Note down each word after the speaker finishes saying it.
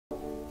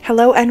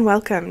Hello and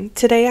welcome.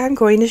 Today I'm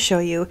going to show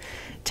you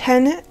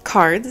 10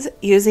 cards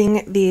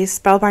using the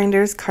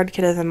Spellbinders card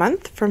kit of the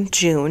month from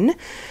June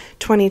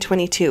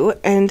 2022,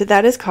 and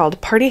that is called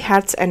Party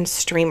Hats and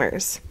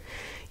Streamers.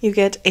 You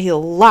get a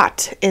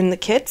lot in the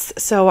kits,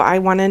 so I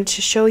wanted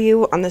to show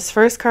you on this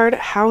first card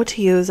how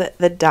to use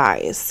the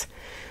dies.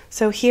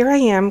 So here I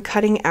am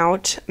cutting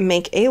out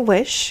Make a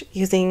Wish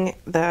using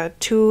the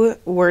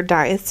 2-word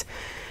dies,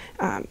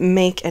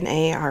 Make and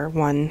A are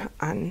one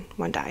on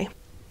one die.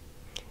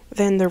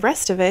 Then the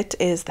rest of it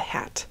is the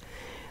hat.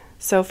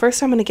 So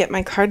first I'm going to get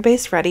my card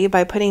base ready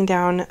by putting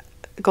down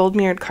gold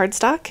mirrored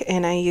cardstock,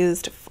 and I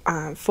used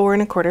 4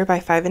 1/4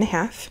 by 5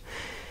 1/2.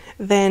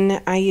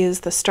 Then I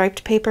used the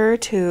striped paper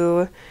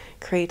to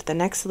create the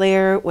next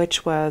layer,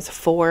 which was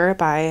 4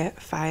 by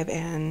 5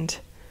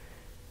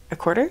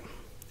 1/4.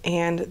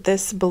 And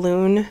this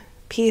balloon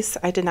piece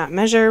I did not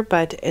measure,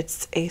 but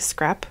it's a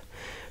scrap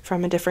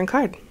from a different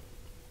card.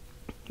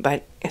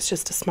 But it's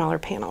just a smaller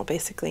panel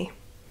basically.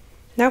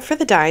 Now for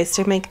the dies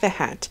to make the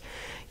hat.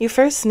 You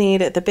first need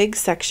the big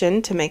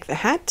section to make the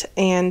hat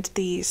and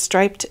the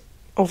striped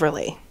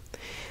overlay.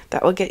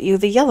 That will get you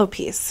the yellow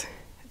piece.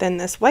 Then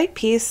this white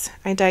piece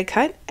I die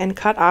cut and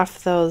cut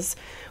off those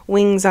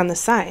wings on the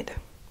side.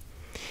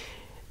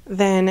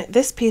 Then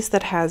this piece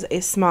that has a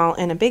small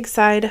and a big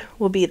side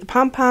will be the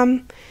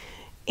pom-pom,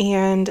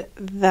 and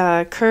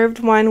the curved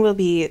one will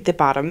be the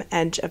bottom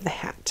edge of the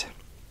hat.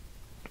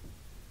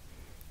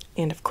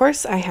 And of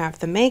course I have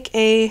the Make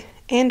a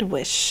and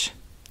Wish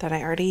that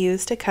I already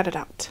used to cut it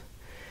out.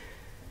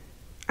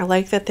 I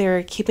like that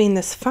they're keeping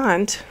this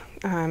font.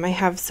 I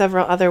have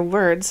several other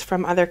words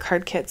from other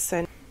card kits,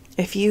 and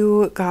if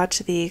you got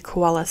the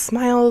Koala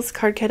Smiles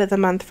card kit of the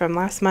month from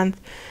last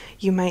month,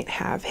 you might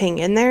have Hang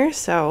in there,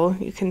 so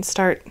you can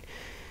start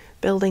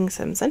building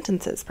some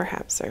sentences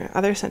perhaps, or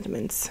other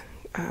sentiments,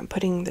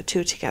 putting the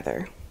two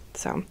together.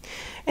 So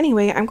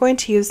anyway, I'm going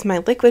to use my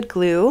liquid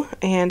glue,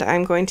 and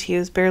I'm going to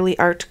use Barely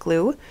Art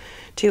glue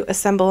to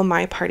assemble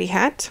my party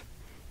hat.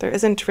 There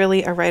isn't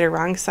really a right or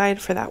wrong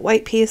side for that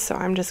white piece, so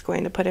I'm just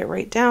going to put it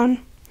right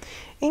down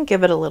and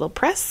give it a little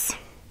press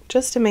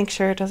just to make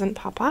sure it doesn't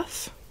pop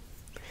off.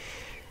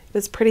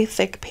 It's pretty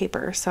thick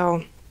paper,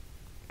 so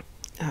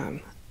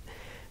I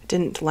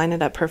didn't line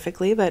it up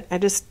perfectly, but I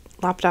just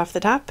lopped off the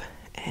top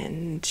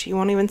and you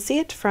won't even see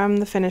it from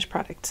the finished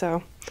product,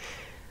 so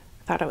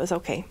I thought it was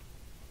okay.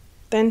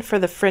 Then for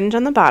the fringe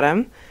on the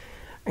bottom,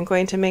 I'm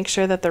going to make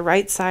sure that the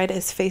right side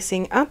is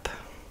facing up.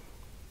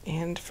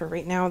 And for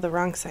right now, the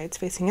wrong side's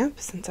facing up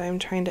since I'm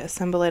trying to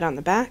assemble it on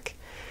the back.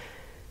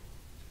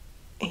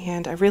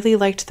 And I really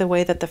liked the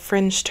way that the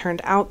fringe turned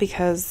out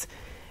because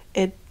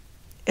it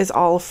is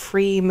all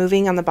free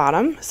moving on the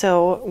bottom.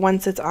 So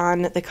once it's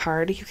on the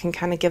card, you can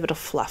kind of give it a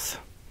fluff.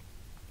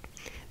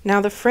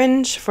 Now the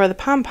fringe for the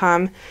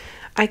pom-pom,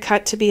 I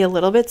cut to be a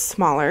little bit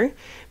smaller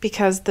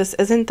because this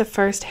isn't the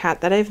first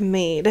hat that I've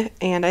made,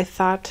 and I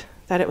thought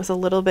that it was a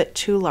little bit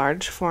too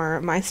large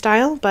for my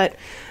style, but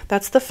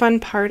that's the fun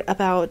part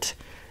about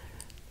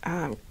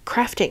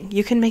crafting.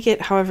 You can make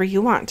it however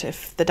you want.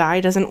 If the die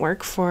doesn't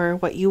work for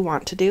what you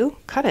want to do,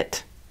 cut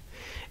it.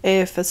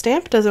 If a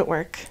stamp doesn't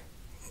work,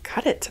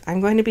 cut it. I'm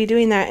going to be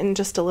doing that in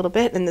just a little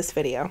bit in this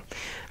video.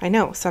 I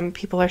know some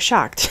people are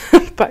shocked,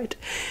 but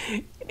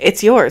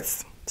it's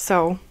yours.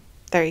 So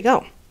there you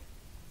go.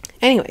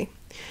 Anyway,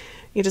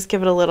 you just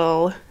give it a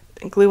little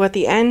glue at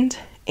the end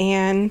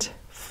and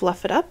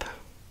fluff it up.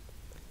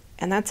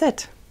 And that's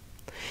it.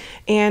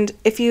 And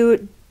if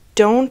you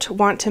don't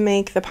want to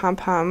make the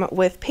pom-pom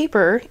with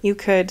paper, you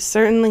could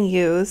certainly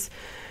use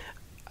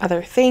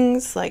other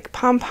things like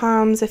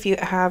pom-poms if you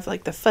have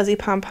like the fuzzy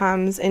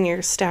pom-poms in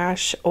your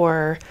stash,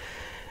 or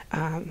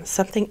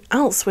something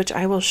else, which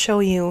I will show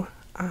you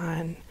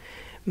on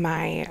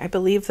my, I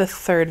believe, the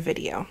 3rd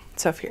video.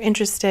 So if you're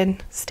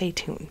interested, stay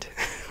tuned.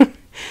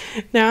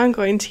 Now I'm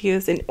going to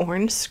use an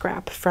orange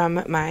scrap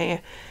from my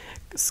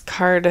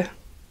card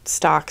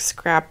stock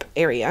scrap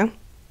area,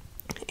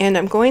 and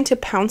I'm going to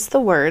pounce the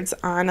words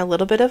on a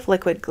little bit of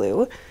liquid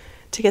glue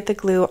to get the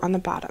glue on the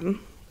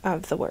bottom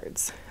of the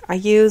words. I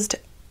used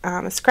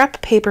a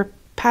scrap paper,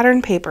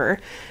 pattern paper,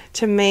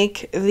 to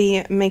make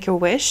the Make a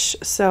Wish,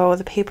 so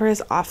the paper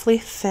is awfully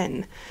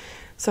thin.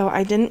 So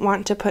I didn't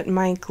want to put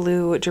my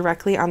glue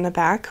directly on the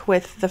back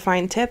with the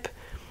fine tip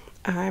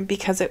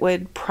because it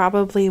would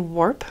probably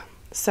warp.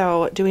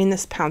 So doing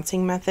this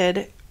pouncing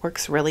method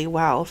works really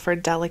well for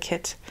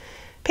delicate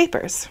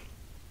papers.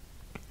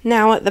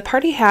 Now the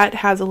party hat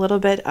has a little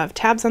bit of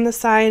tabs on the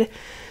side,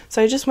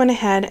 so I just went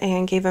ahead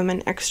and gave them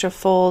an extra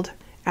fold,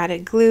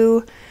 added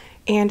glue,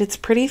 and it's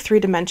pretty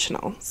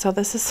 3-dimensional. So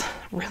this is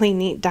really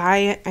neat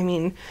die. I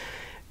mean,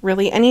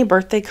 really any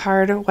birthday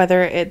card,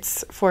 whether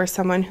it's for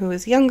someone who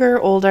is younger,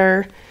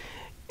 older,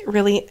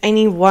 really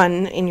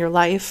anyone in your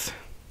life,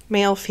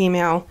 male,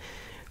 female,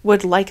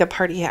 would like a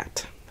party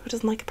hat. Who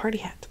doesn't like a party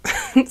hat?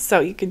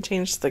 So you can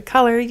change the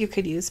color, you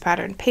could use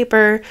pattern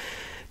paper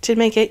to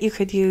make it, you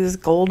could use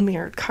gold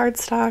mirrored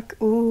cardstock.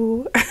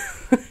 Ooh.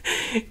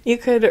 You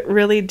could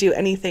really do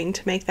anything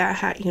to make that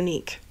hat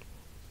unique.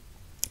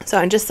 So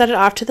I just set it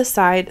off to the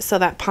side so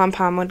that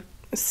pom-pom would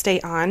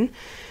stay on.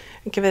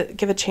 Give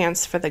a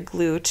chance for the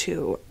glue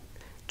to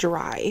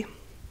dry.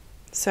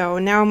 So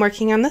now I'm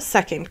working on the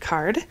second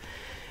card,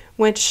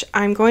 which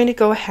I'm going to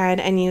go ahead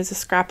and use a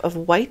scrap of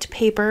white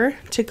paper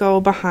to go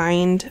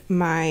behind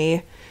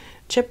my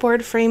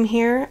chipboard frame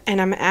here,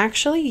 and I'm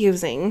actually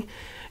using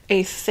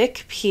a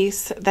thick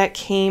piece that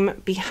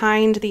came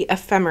behind the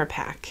ephemera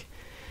pack.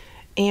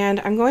 And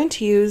I'm going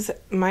to use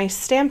my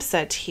stamp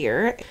set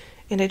here,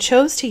 and I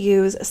chose to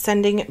use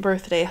Sending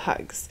Birthday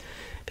Hugs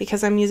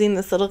because I'm using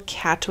this little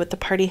cat with the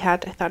party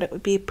hat. I thought it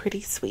would be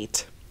pretty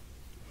sweet.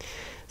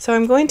 So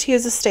I'm going to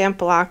use a stamp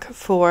block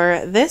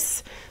for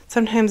this.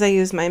 Sometimes I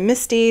use my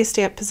Misty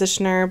stamp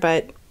positioner,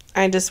 but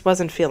I just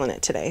wasn't feeling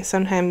it today.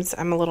 Sometimes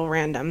I'm a little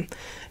random,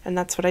 and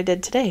that's what I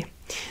did today.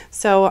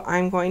 So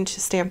I'm going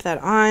to stamp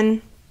that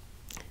on.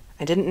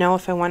 I didn't know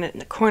if I want it in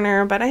the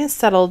corner, but I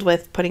settled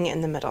with putting it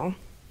in the middle.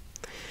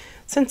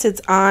 Since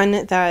it's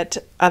on that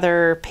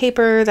other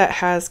paper that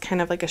has kind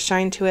of like a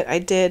shine to it, I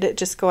did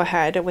just go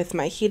ahead with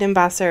my heat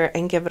embosser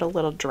and give it a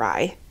little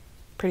dry.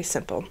 Pretty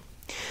simple.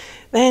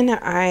 Then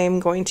I'm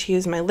going to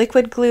use my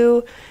liquid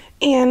glue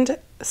and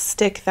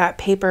stick that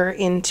paper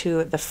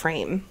into the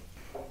frame.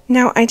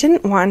 Now, I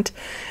didn't want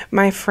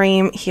my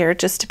frame here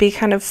just to be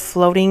kind of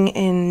floating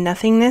in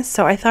nothingness,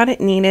 so I thought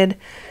it needed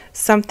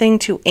something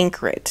to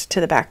anchor it to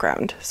the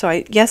background.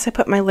 So yes, I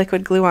put my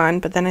liquid glue on,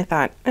 but then I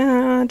thought,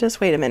 just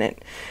wait a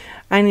minute.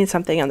 I need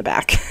something on the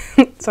back.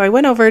 So I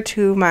went over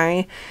to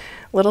my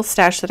little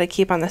stash that I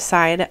keep on the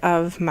side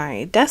of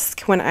my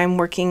desk when I'm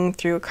working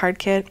through a card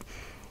kit,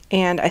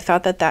 and I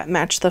thought that that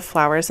matched the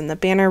flowers in the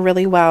banner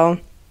really well.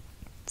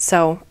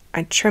 So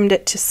I trimmed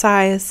it to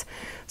size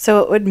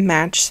so it would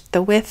match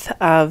the width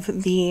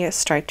of the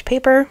striped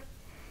paper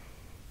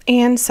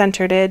and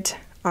centered it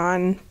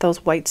on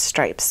those white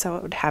stripes so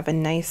it would have a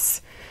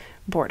nice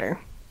border.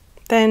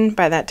 Then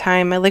by that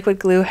time my liquid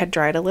glue had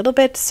dried a little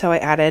bit, so I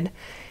added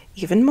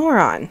even more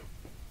on.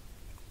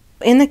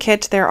 In the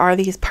kit there are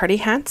these party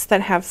hats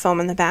that have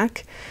foam in the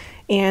back,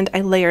 and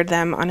I layered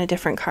them on a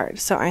different card.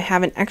 So I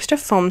have an extra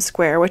foam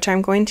square which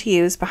I'm going to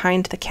use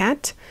behind the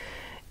cat,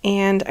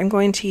 and I'm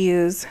going to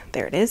use,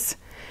 there it is,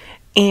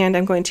 and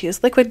I'm going to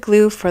use liquid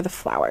glue for the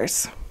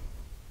flowers.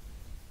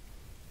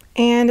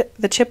 And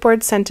the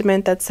chipboard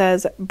sentiment that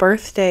says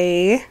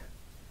birthday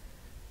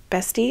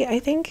bestie, I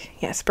think.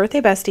 Yes,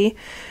 birthday bestie.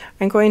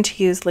 I'm going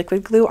to use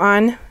liquid glue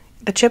on.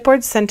 The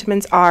chipboard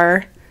sentiments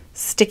are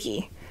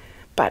sticky,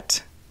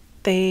 but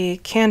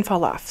they can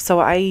fall off. So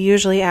I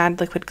usually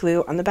add liquid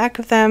glue on the back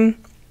of them.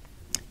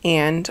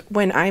 And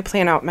when I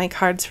plan out my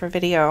cards for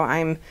video,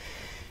 I'm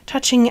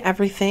touching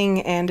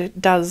everything and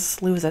it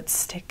does lose its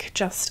stick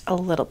just a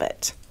little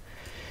bit.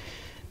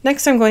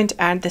 Next, I'm going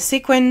to add the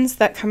sequins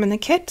that come in the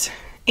kit,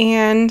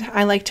 and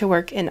I like to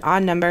work in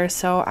odd numbers,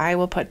 so I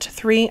will put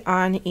 3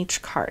 on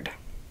each card.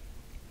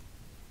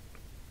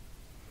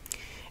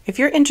 If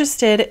you're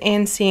interested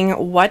in seeing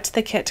what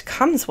the kit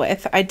comes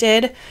with, I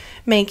did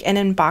make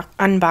an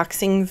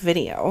unboxing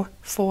video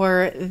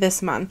for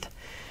this month,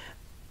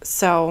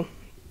 so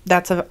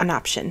that's an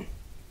option.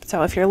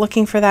 So if you're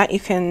looking for that, you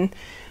can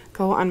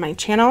go on my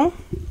channel.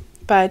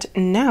 But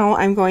now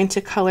I'm going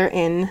to color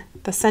in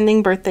the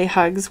Sending Birthday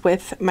Hugs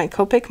with my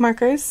Copic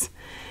markers,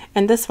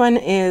 and this one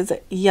is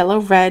Yellow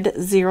Red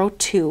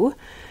 02,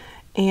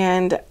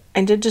 and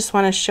I did just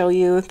want to show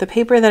you the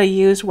paper that I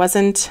used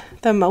wasn't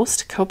the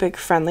most Copic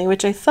friendly,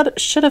 which I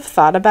should have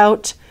thought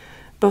about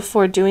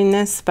before doing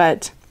this,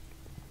 but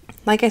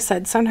like I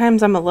said,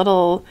 sometimes I'm a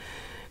little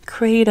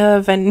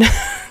creative and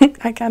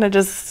I kind of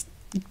just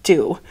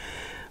do,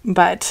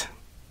 but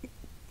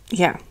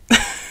yeah.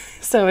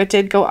 So it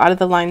did go out of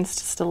the lines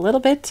just a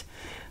little bit,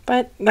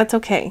 but that's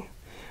okay.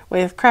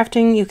 With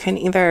crafting, you can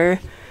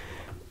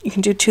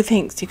do 2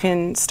 things. You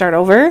can start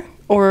over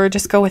or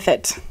just go with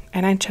it.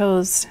 And I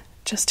chose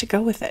just to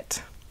go with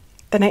it.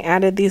 Then I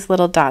added these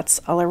little dots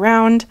all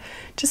around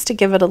just to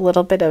give it a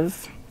little bit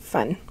of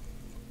fun.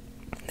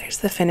 There's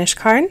the finished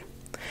card.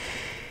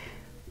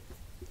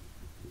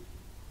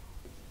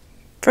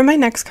 For my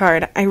next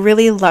card, I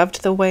really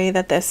loved the way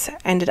that this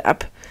ended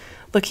up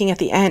looking at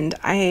the end.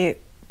 I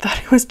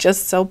thought it was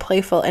just so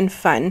playful and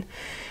fun.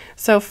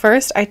 So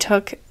first I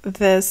took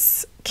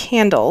this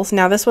candles.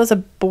 Now this was a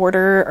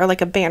border or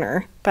like a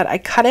banner, but I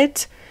cut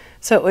it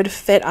so it would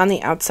fit on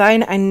the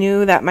outside. I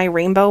knew that my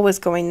rainbow was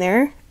going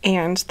there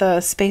and the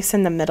space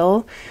in the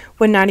middle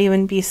would not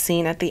even be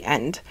seen at the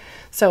end.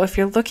 So if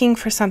you're looking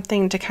for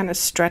something to kind of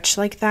stretch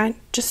like that,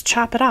 just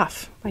chop it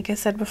off. Like I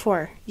said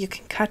before, you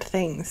can cut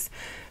things.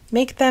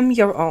 Make them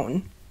your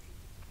own.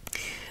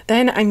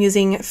 Then I'm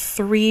using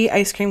 3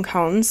 ice cream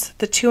cones.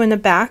 The 2 in the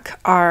back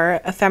are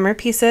ephemera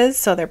pieces,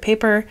 so they're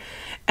paper,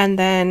 and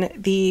then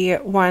the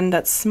one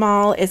that's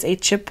small is a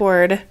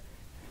chipboard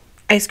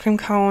ice cream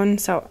cone,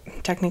 so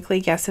technically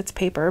yes, it's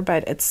paper,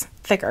 but it's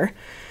thicker.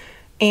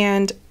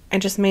 And I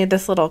just made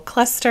this little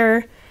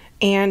cluster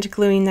and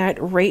gluing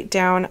that right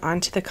down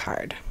onto the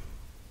card.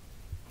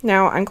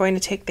 Now I'm going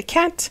to take the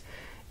cat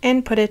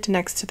and put it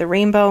next to the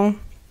rainbow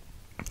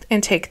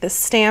and take the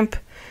stamp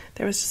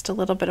There was just a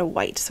little bit of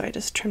white, so I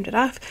just trimmed it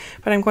off.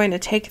 But I'm going to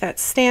take that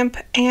stamp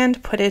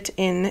and put it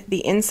in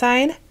the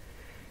inside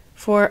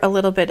for a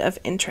little bit of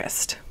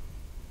interest.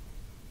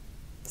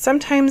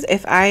 Sometimes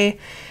if I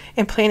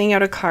am planning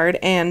out a card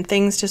and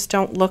things just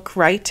don't look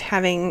right,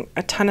 having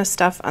a ton of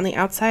stuff on the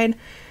outside,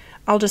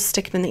 I'll just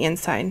stick it in the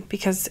inside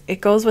because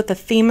it goes with the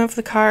theme of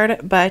the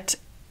card, but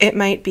it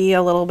might be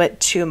a little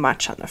bit too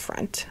much on the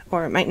front,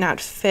 or it might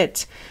not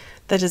fit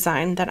the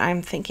design that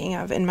I'm thinking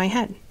of in my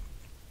head.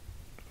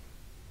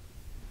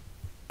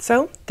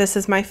 So this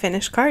is my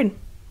finished card.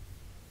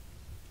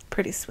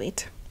 Pretty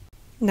sweet.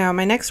 Now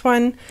my next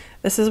one,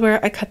 this is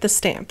where I cut the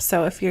stamp.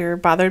 So if you're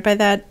bothered by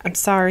that, I'm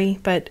sorry,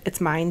 but it's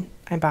mine.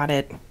 I bought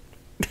it.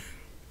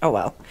 Oh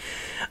well.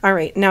 All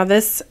right, now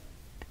this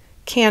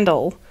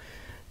candle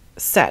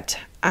set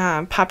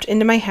popped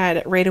into my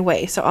head right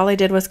away. So all I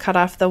did was cut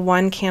off the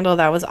one candle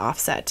that was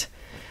offset.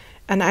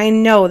 And I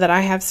know that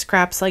I have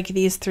scraps like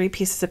these 3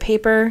 pieces of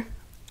paper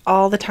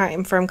all the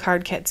time from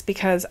card kits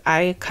because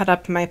I cut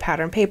up my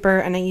pattern paper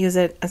and I use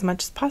it as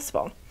much as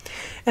possible.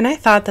 And I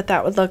thought that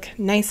that would look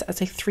nice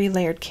as a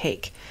 3-layered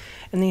cake.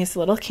 And these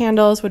little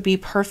candles would be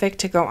perfect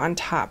to go on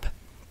top.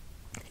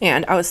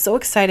 And I was so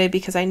excited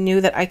because I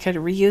knew that I could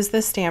reuse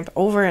this stamp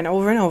over and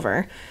over and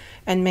over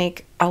and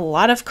make a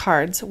lot of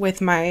cards with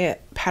my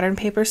pattern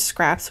paper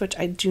scraps, which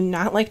I do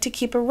not like to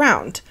keep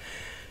around.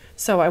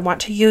 So I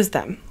want to use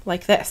them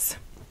like this.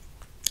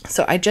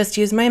 So I just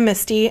used my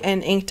Misty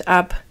and inked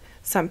up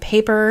some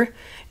paper,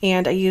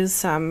 and I used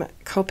some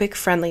Copic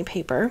friendly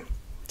paper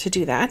to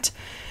do that.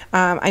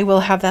 I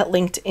will have that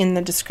linked in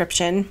the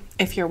description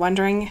if you're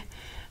wondering.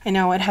 I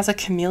know it has a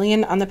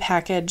chameleon on the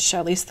package,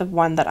 at least the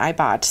one that I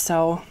bought,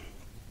 so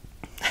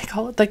I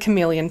call it the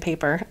chameleon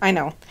paper. I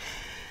know.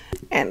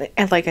 And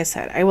like I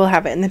said, I will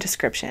have it in the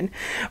description.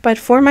 But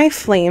for my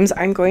flames,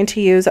 I'm going to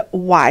use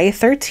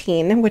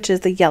Y13, which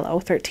is the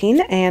yellow 13,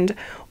 and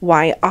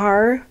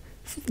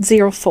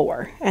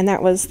YR04, and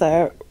that was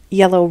the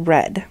yellow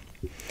red.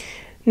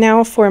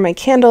 Now for my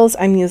candles,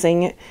 I'm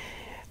using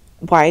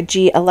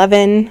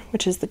YG11,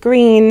 which is the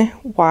green,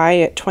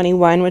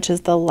 Y21, which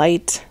is the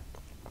light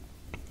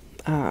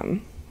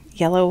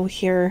yellow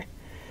here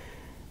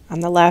on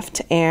the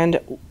left, and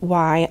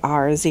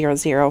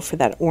YR00 for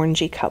that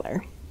orangey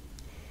color.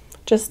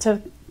 Just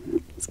to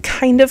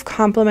kind of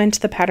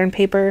complement the pattern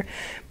paper,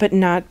 but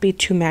not be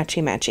too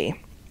matchy-matchy.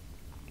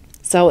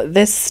 So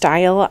this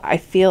style, I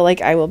feel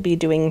like I will be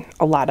doing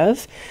a lot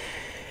of,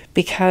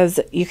 because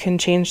you can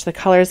change the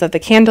colors of the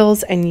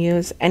candles and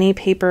use any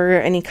paper,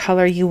 any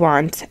color you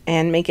want,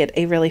 and make it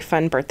a really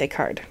fun birthday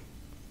card.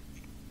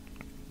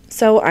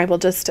 So I will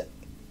just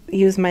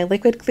use my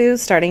liquid glue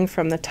starting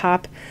from the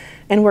top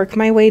and work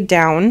my way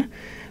down.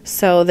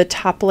 So the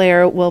top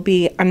layer will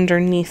be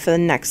underneath the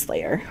next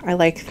layer. I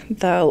like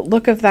the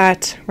look of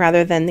that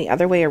rather than the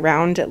other way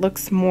around. It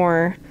looks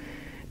more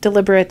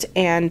deliberate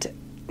and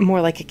more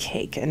like a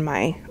cake in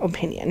my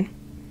opinion.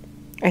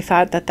 I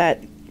thought that that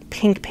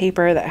pink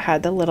paper that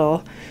had the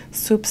little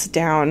swoops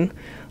down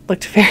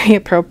looked very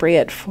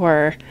appropriate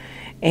for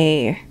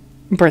a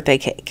birthday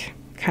cake,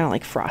 kind of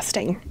like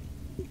frosting.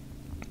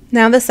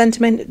 Now the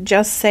sentiment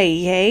 "Just Say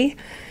Yay"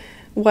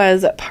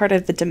 was part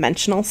of the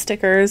dimensional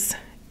stickers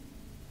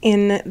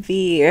in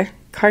the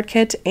card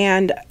kit,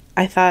 and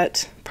I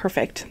thought,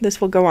 perfect, this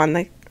will go on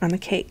the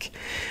cake.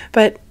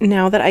 But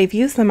now that I've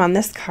used them on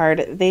this card,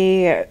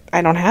 I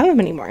don't have them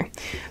anymore.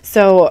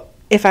 So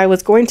if I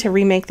was going to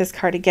remake this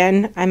card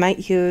again, I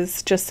might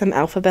use just some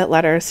alphabet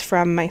letters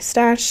from my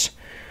stash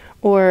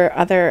or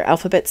other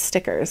alphabet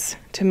stickers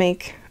to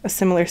make a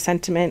similar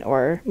sentiment,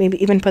 or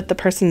maybe even put the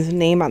person's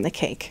name on the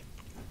cake.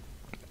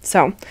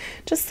 So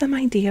just some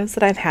ideas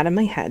that I've had in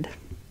my head.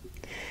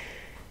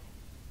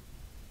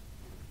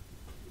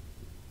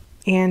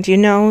 And you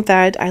know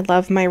that I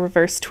love my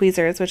reverse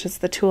tweezers, which is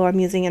the tool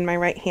I'm using in my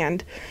right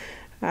hand.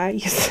 I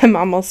use them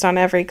almost on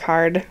every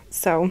card,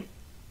 so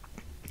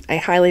I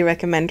highly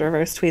recommend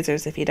reverse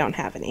tweezers if you don't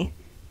have any.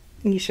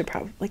 You should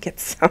probably get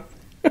some.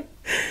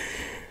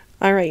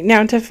 All right,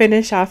 now to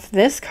finish off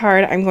this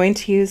card, I'm going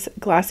to use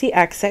glossy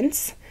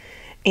accents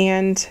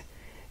and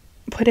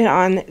put it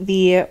on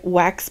the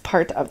wax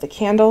part of the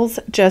candles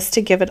just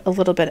to give it a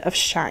little bit of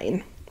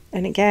shine.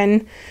 And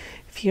again,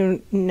 if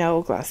you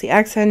know glossy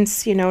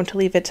accents, you know to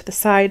leave it to the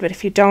side, but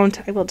if you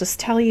don't, I will just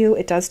tell you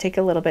it does take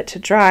a little bit to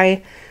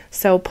dry,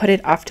 so put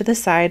it off to the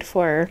side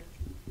for,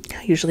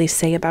 I usually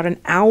say, about an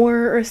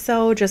hour or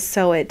so, just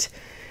so it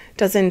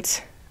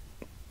doesn't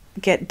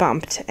get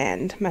bumped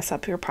and mess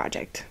up your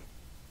project.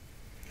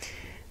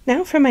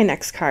 Now for my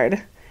next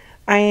card,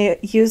 I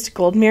used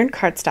gold mirrored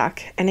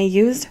cardstock, and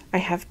I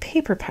have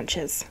paper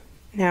punches.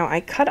 Now I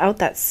cut out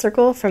that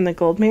circle from the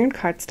gold mirrored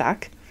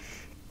cardstock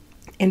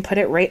and put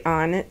it right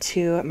on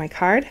to my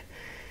card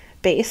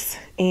base,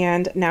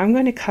 and now I'm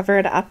going to cover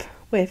it up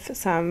with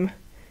some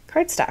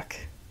cardstock,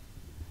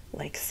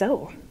 like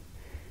so.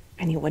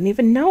 And you wouldn't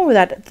even know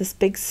that this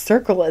big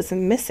circle is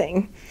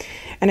missing.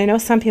 And I know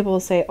some people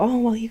will say, oh,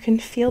 well, you can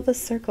feel the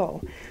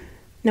circle.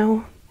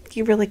 No,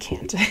 you really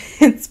can't.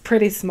 It's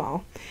pretty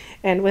small.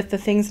 And with the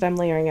things that I'm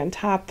layering on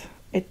top,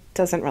 it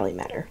doesn't really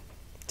matter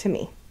to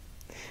me.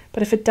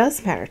 But if it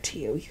does matter to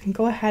you, you can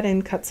go ahead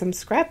and cut some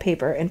scrap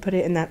paper and put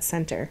it in that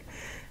center,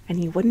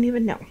 and you wouldn't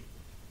even know.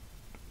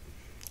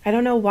 I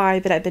don't know why,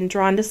 but I've been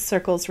drawn to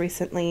circles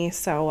recently,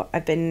 so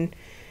I've been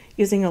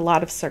using a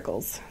lot of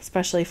circles,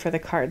 especially for the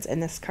cards in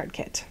this card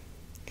kit.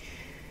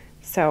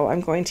 So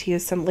I'm going to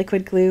use some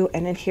liquid glue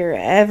and adhere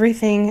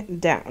everything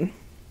down.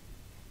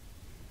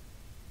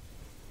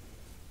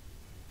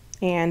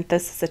 And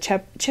this is a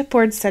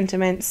chipboard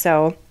sentiment,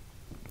 so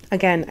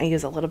again, I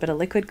use a little bit of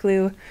liquid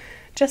glue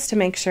just to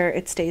make sure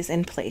it stays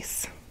in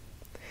place.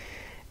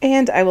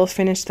 And I will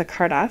finish the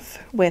card off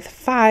with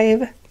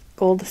 5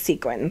 gold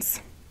sequins,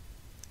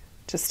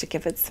 just to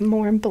give it some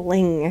more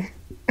bling.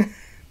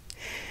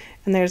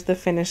 And there's the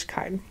finished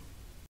card.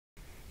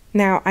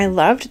 Now, I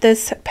loved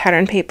this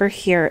pattern paper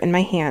here in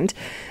my hand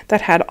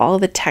that had all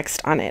the text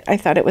on it. I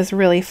thought it was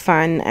really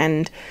fun,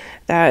 and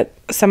that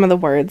some of the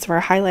words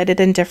were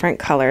highlighted in different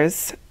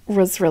colors. It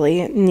was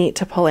really neat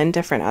to pull in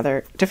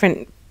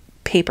different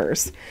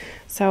papers.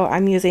 So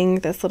I'm using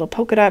this little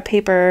polka dot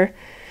paper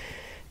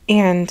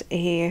and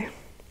a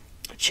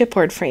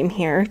chipboard frame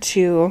here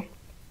to,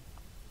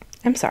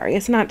 I'm sorry,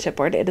 it's not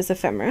chipboard, it is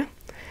ephemera.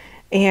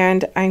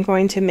 And I'm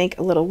going to make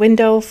a little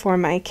window for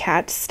my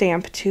cat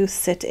stamp to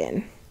sit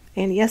in.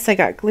 And yes, I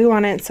got glue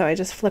on it, so I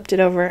just flipped it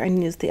over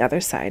and used the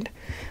other side.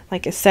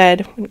 Like I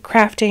said, when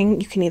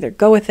crafting, you can either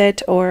go with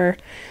it or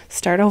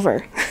start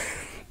over.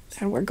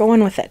 And we're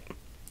going with it.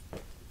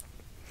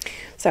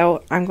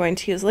 So I'm going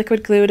to use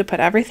liquid glue to put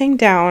everything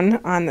down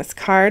on this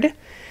card,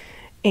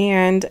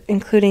 and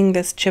including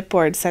this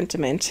chipboard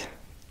sentiment.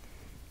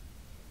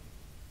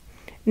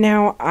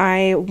 Now,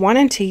 I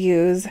wanted to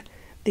use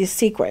these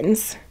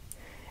sequins,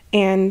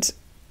 and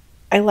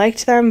I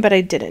liked them, but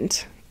I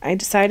didn't. I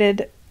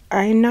decided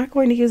I'm not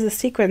going to use the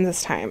sequins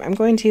this time. I'm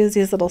going to use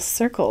these little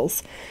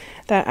circles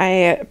that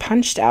I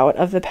punched out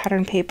of the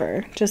pattern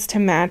paper just to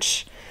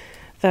match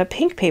the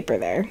pink paper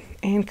there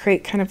and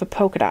create kind of a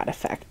polka dot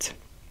effect.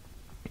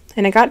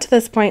 And I got to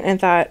this point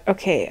and thought,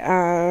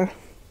 okay,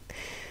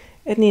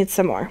 it needs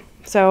some more.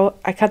 So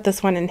I cut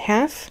this one in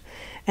half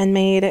and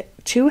made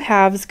 2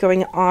 halves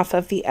going off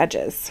of the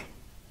edges,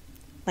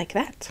 like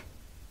that.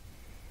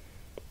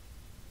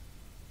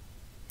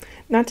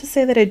 Not to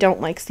say that I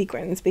don't like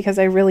sequins, because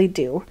I really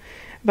do.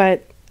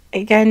 But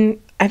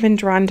again, I've been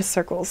drawn to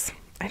circles.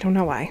 I don't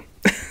know why.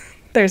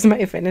 There's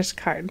my finished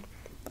card.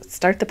 Let's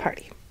start the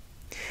party.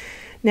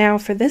 Now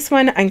for this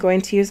one, I'm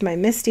going to use my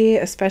Misty,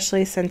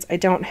 especially since I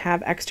don't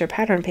have extra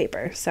pattern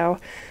paper. So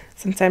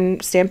since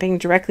I'm stamping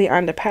directly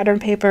onto pattern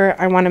paper,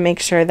 I want to make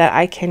sure that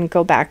I can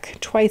go back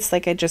twice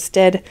like I just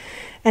did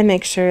and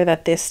make sure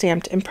that the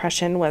stamped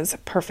impression was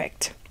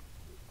perfect.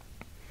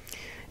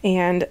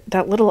 And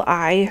that little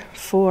eye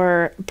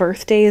for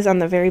birthdays on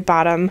the very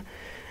bottom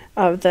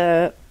of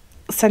the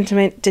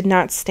sentiment did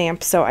not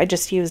stamp, so I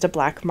just used a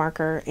black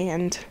marker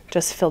and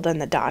just filled in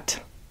the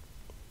dot.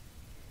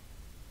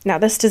 Now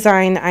this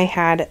design I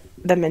had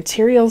the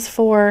materials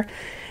for,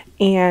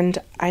 and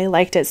I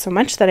liked it so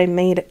much that I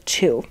made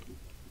 2.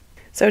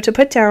 So to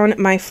put down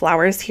my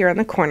flowers here on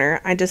the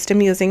corner, I just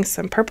am using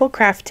some purple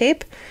craft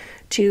tape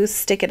to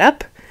stick it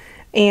up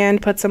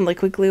and put some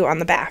liquid glue on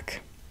the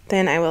back.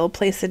 Then I will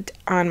place it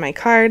on my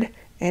card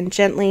and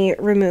gently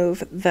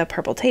remove the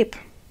purple tape.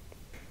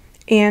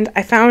 And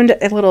I found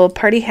a little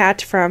party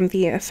hat from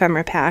the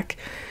ephemera pack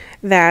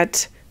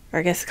that, or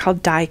I guess it's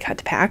called die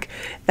cut pack,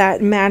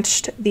 that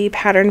matched the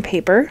pattern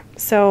paper.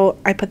 So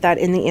I put that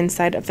in the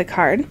inside of the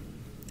card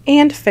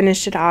and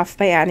finished it off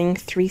by adding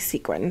 3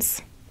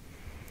 sequins.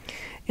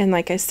 And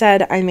like I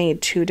said, I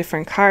made 2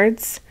 different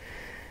cards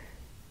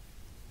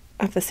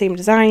of the same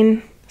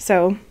design.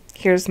 So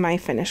here's my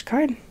finished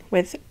card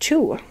with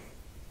 2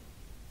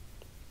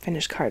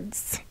 finished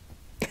cards.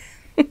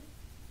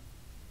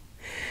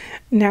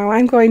 Now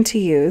I'm going to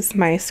use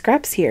my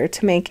scraps here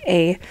to make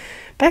a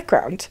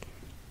background.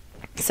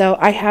 So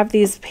I have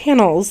these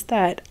panels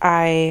that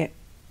I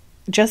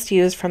just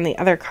used from the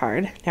other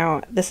card.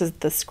 Now this is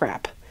the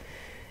scrap,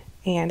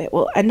 and it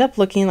will end up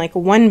looking like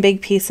one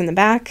big piece in the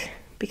back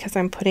because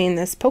I'm putting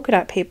this polka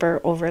dot paper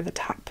over the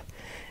top.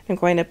 I'm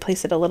going to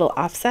place it a little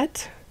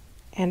offset,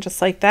 and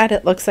just like that,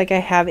 it looks like I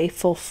have a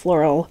full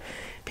floral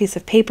piece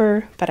of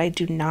paper, but I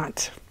do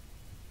not.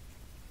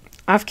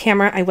 Off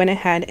camera, I went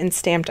ahead and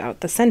stamped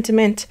out the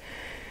sentiment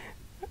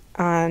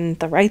on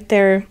the right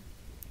there,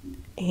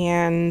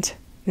 and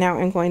now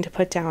I'm going to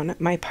put down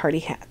my party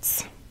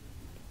hats.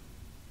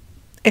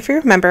 If you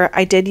remember,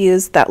 I did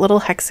use that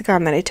little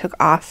hexagon that I took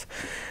off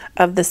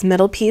of this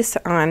middle piece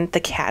on the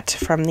cat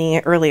from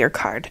the earlier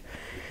card.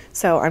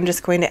 So I'm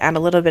just going to add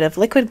a little bit of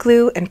liquid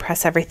glue and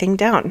press everything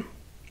down.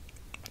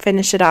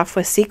 Finish it off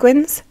with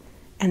sequins,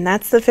 and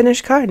that's the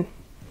finished card.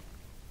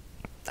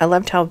 I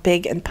loved how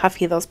big and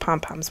puffy those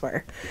pom-poms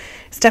were.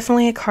 It's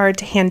definitely a card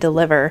to hand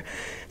deliver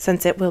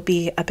since it will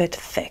be a bit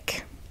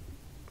thick.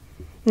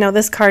 Now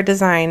this card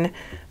design,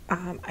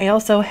 I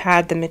also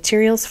had the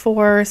materials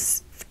for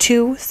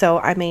 2, so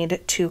I made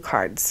 2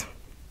 cards.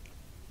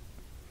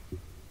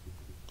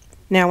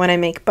 Now when I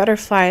make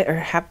butterfly or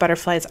have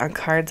butterflies on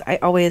cards, I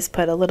always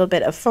put a little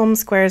bit of foam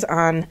squares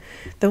on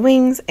the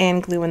wings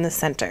and glue in the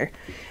center.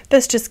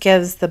 This just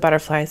gives the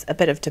butterflies a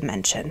bit of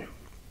dimension.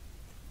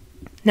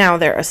 Now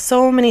there are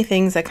so many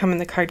things that come in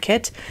the card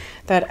kit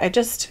that I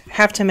just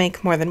have to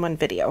make more than one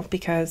video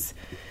because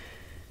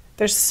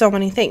there's so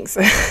many things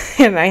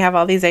and I have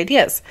all these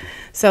ideas.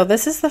 So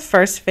this is the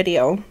first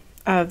video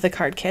of the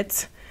card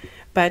kits,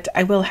 but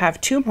I will have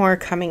 2 more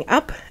coming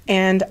up,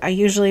 and I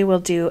usually will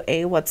do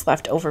a what's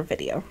left over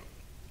video.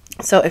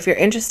 So if you're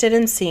interested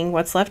in seeing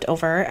what's left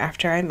over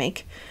after I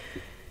make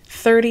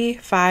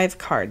 35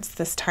 cards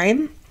this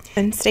time,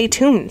 then stay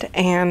tuned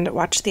and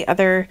watch the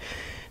other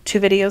 2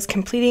 videos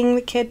completing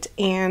the kit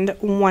and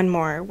 1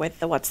 more with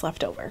the what's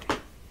left over.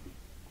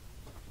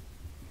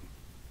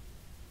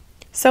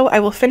 So I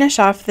will finish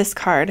off this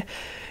card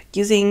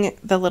using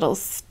the little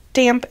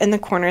stamp in the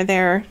corner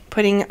there,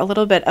 putting a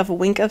little bit of a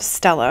Wink of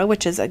Stella,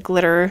 which is a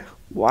glitter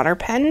water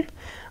pen,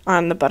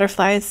 on the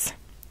butterflies.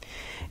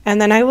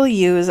 And then I will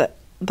use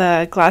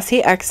the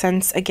glossy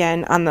accents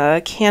again on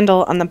the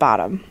candle on the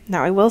bottom.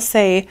 Now I will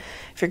say,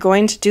 if you're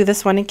going to do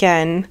this one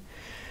again,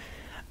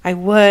 I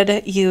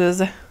would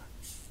use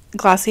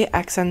glossy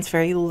accents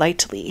very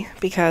lightly,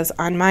 because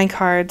on my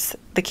cards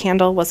the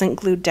candle wasn't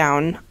glued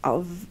down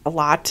a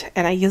lot,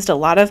 and I used a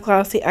lot of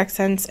glossy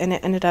accents and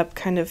it ended up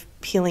kind of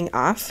peeling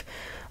off,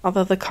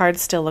 although the card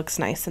still looks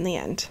nice in the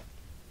end.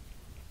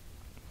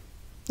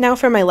 Now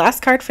for my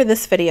last card for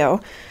this video,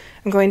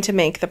 I'm going to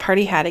make the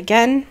party hat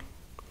again,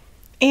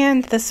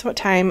 and this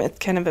time it's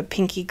kind of a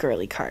pinky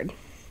girly card.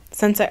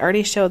 Since I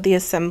already showed the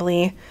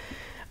assembly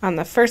on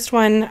the first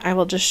one, I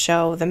will just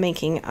show the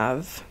making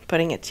of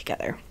putting it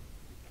together.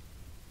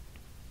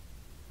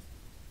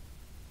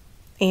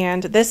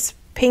 And this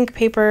pink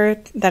paper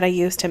that I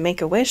used to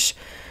make a wish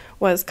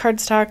was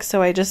cardstock,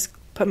 so I just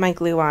put my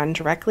glue on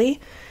directly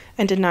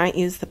and did not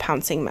use the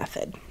pouncing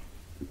method.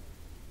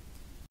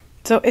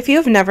 So if you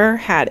have never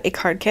had a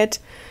card kit,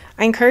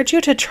 I encourage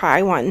you to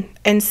try one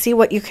and see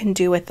what you can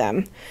do with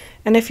them.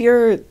 And if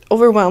you're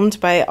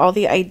overwhelmed by all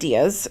the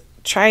ideas,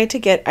 try to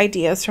get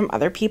ideas from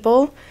other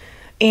people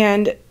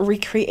and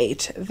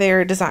recreate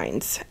their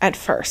designs at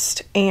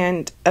first.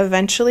 And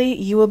eventually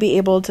you will be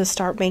able to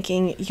start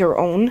making your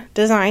own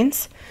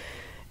designs,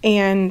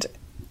 and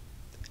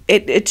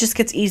it just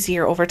gets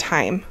easier over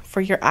time for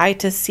your eye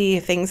to see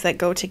things that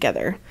go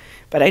together.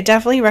 But I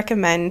definitely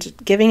recommend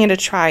giving it a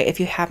try if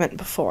you haven't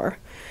before.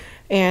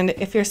 And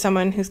if you're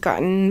someone who's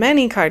gotten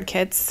many card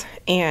kits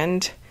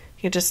and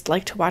you just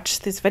like to watch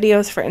these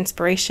videos for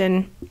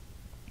inspiration,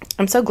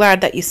 I'm so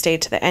glad that you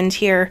stayed to the end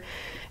here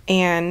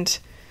and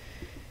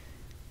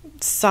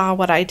saw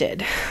what I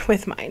did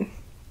with mine.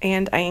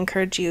 And I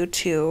encourage you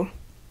to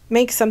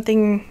make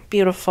something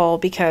beautiful,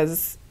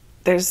 because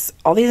there's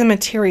all these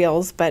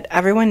materials, but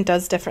everyone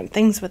does different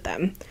things with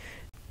them.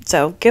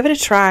 So give it a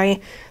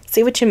try,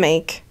 see what you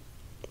make,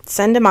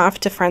 send them off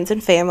to friends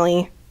and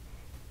family.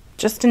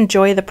 Just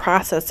enjoy the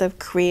process of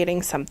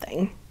creating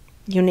something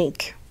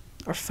unique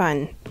or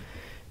fun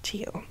to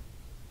you.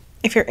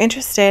 If you're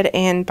interested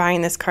in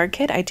buying this card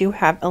kit, I do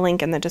have a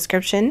link in the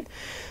description,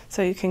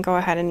 so you can go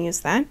ahead and use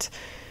that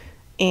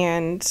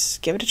and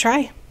give it a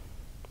try.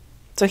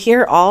 So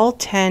here are all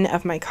 10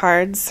 of my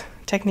cards,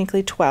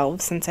 technically 12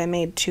 since I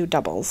made 2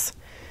 doubles.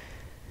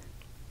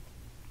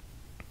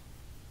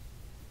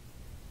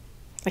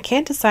 I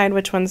can't decide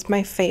which one's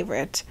my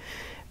favorite,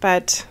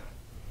 but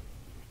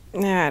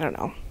I don't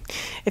know.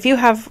 If you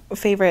have a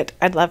favorite,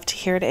 I'd love to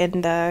hear it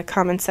in the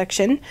comments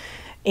section.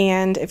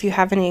 And if you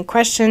have any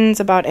questions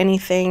about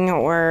anything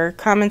or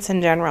comments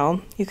in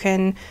general, you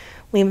can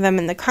leave them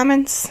in the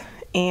comments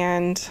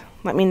and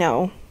let me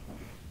know.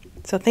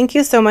 So thank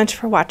you so much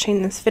for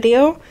watching this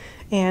video,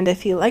 and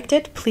if you liked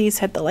it, please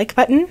hit the like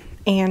button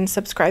and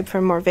subscribe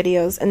for more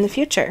videos in the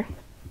future.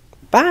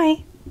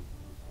 Bye!